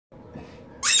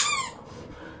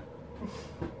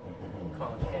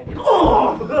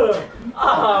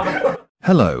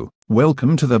Hello,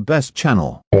 welcome to the best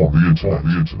channel on the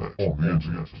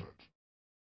internet.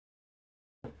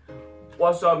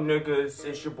 What's up, niggas?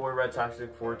 It's your boy Red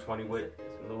Toxic 420 with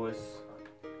Lewis,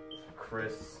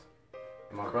 Chris,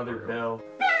 and my brother Bill.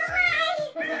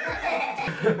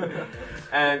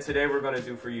 And today we're gonna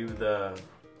do for you the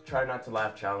try not to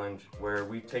laugh challenge, where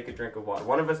we take a drink of water.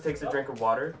 One of us takes a drink of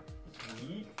water,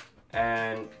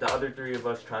 and the other three of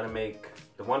us try to make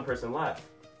the one person laugh.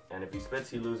 And if he spits,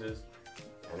 he loses.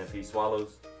 And if he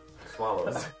swallows,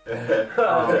 swallows.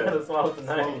 Swallow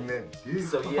tonight.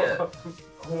 So yeah,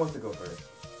 who wants to go first?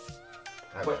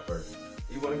 I go first.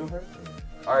 You want to go first?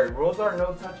 Yeah. All right. Rules are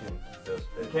no touching.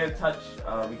 We can't touch.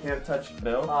 We can't touch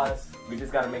Bill. We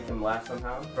just gotta make him laugh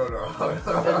somehow. Hold on. I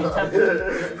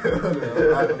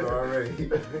don't know already.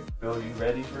 Bill, you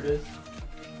ready for this?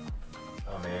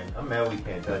 Oh man, I'm mad we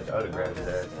can't touch. I would've grabbed his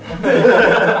ass.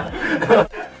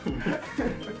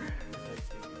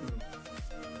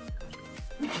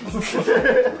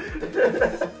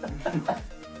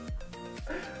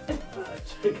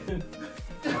 Chicken.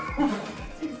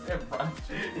 He said fried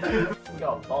chicken. You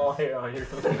got ball hair on your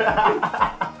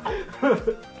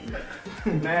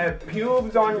Man,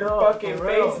 pubes on your fucking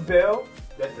face, Bill.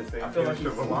 That's the same. I feel like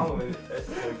he's from swallowing. That's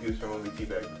the same fuse from when we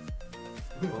teabag.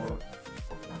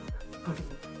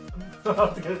 I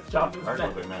was gonna chop his Ours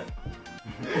neck. look like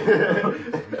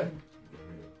that.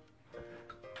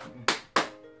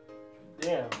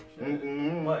 Damn.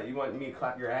 What, you want me to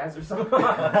clap your ass or something?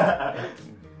 I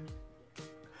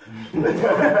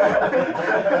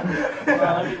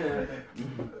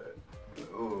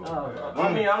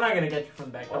mean, I'm not gonna get you from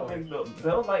the back. I think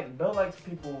Bill likes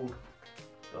people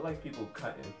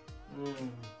cutting.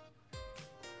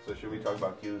 So should we talk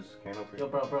about Q's can opener? Yo,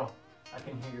 bro, I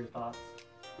can hear your thoughts.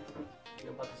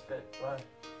 You're about to spit. What?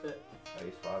 Spit. Are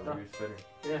you swallowing? No. Are you spitter?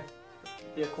 Yeah.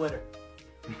 Be a quitter.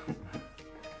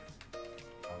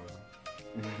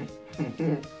 I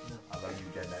love you,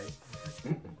 Jedi.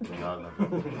 We all love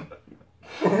you.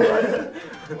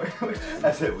 I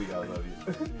said we all love you.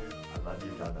 I love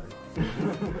you, Jedi.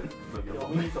 Yo,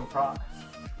 we need some props.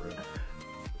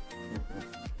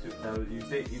 You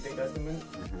think that's a minute?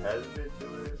 Has it been 2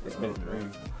 minutes? It's been 3.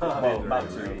 About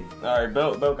 3. Alright,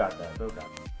 Bill got that.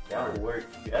 That'll work.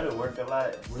 That'll work a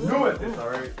lot. We're new at this,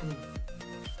 alright?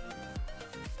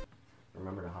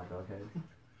 Remember the hot dog head?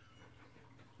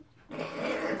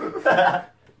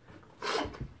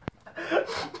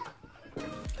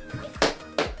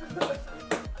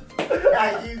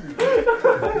 That easy.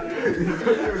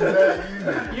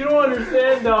 You don't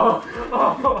understand, though.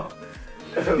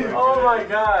 Oh my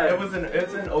god.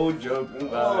 It's an old joke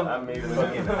I made with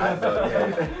Fucking hot dog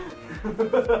head.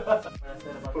 What I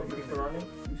said about the pepperoni?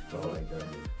 You smell like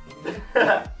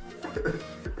that.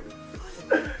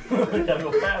 Gotta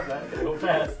go fast, man. Gotta go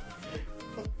fast.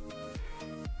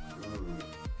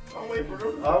 I'm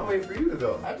waiting for you to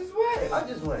go. I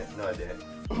just went. No, I didn't.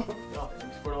 No, you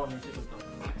squirt on your chicken stuff.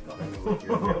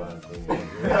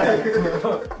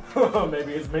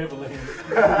 Maybe it's Maybelline.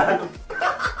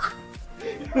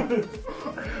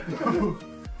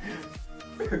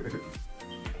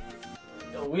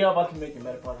 Yo, we are about to make your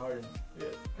Metapod harden. Yeah.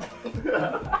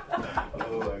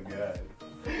 Oh my god.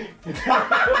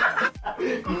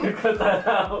 You can cut that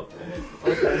out.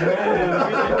 What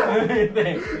do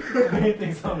you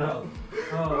think something else?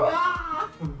 Oh.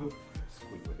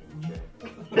 Squeak with it.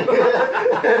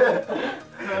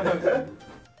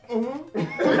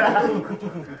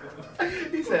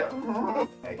 He said,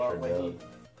 But when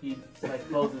he like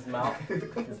closed his mouth,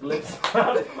 his lips.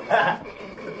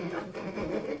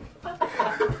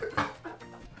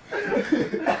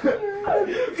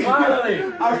 Finally!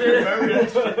 I remember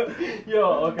that shit.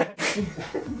 Yo, okay.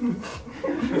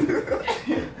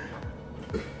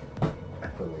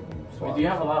 Wait, do you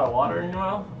have a lot of water in your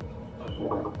mouth?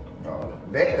 Oh,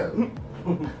 damn.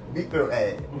 Big girl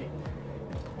ass.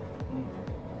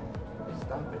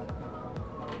 Stop it.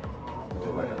 You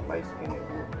look like a light skinned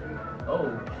woman. Oh.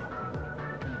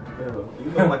 You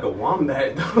look like a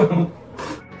wombat, though.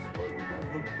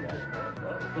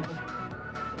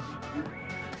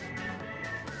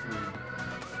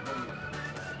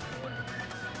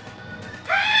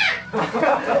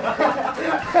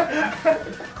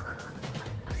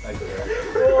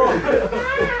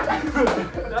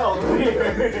 That was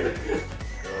weird.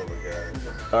 Oh my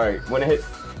god. Alright, when it hits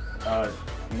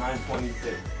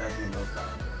 9:26, that's when they'll stop.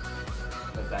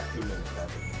 That's that 2 minutes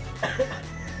after.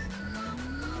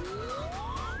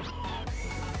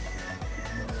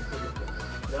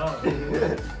 No.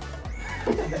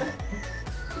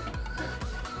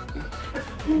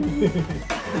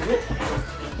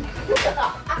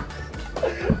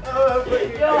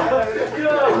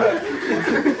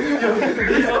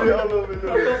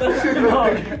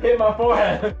 Hit my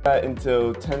forehead.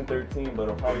 Until 10:13, but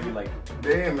it'll probably be like.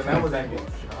 Damn, and that was like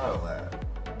seconds. child laugh.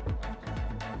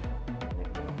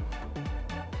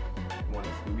 You want a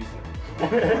Scooby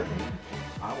snack?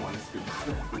 I want a Scooby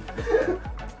snack.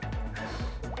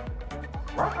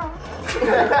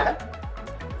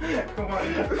 Come on.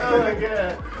 Oh my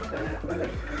god.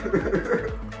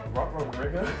 Rock,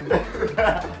 rigger.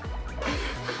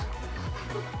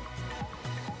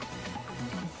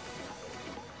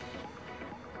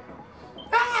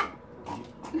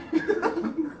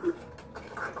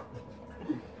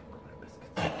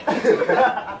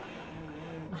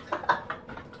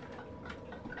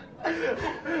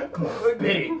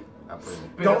 Spit it.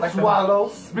 Don't swallow.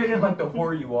 Spit it like the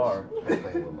whore you are. I'm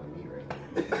playing with my meat right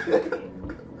now.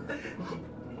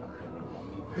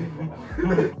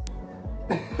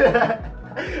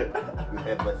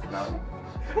 Headbutts now.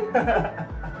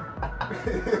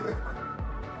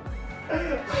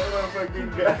 Oh my fucking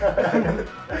god.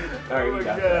 Alright, you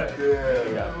got that. Yeah.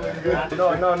 You got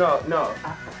that. No.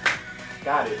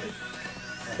 Got it.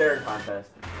 Stare contest.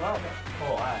 Oh,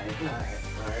 alright.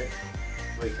 Alright.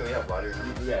 Wait, can we have water?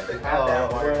 Yeah, they have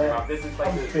that water in your mouth. This is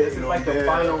like the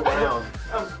final round.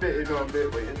 I'm spitting on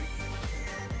bit, wait.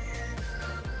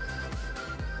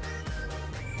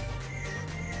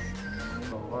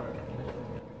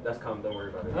 That's calm, don't worry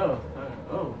about it.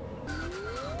 Oh.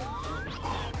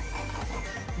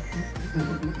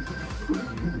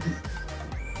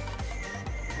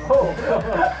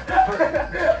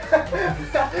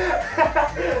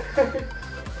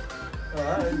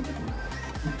 Alright.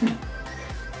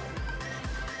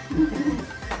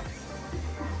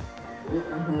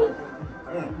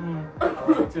 I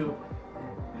like too.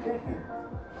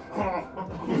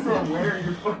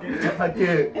 I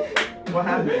can't. What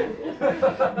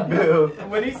happened? Bill.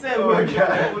 When he said, Oh my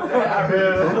god. what was that?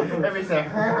 Bill. Every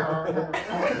second.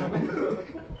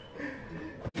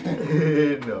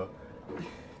 No.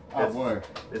 I won.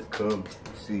 It's cum.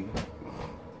 See.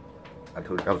 I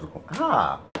told you I was going.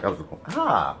 Ah. I was going.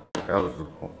 Ah. I was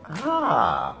going.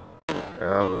 Ah. I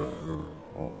was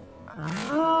going.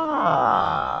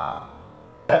 Ah.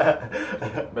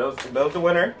 Bill's the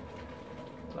winner.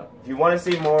 If you want to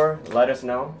see more, let us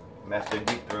know. Master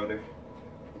Deep Throater.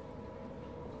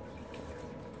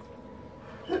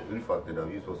 You fucked it up.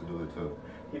 You're supposed to do it too.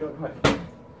 You don't know how to.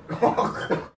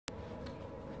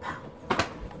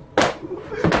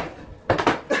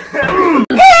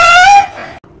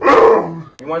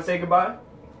 You want to say goodbye?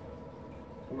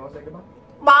 You want to say goodbye?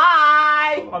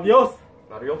 Bye! Adios!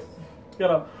 Adios. Get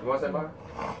up. You want to say bye?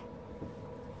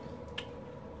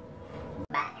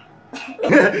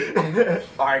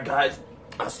 Alright, guys.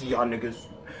 I'll see y'all niggas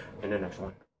in the next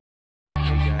one.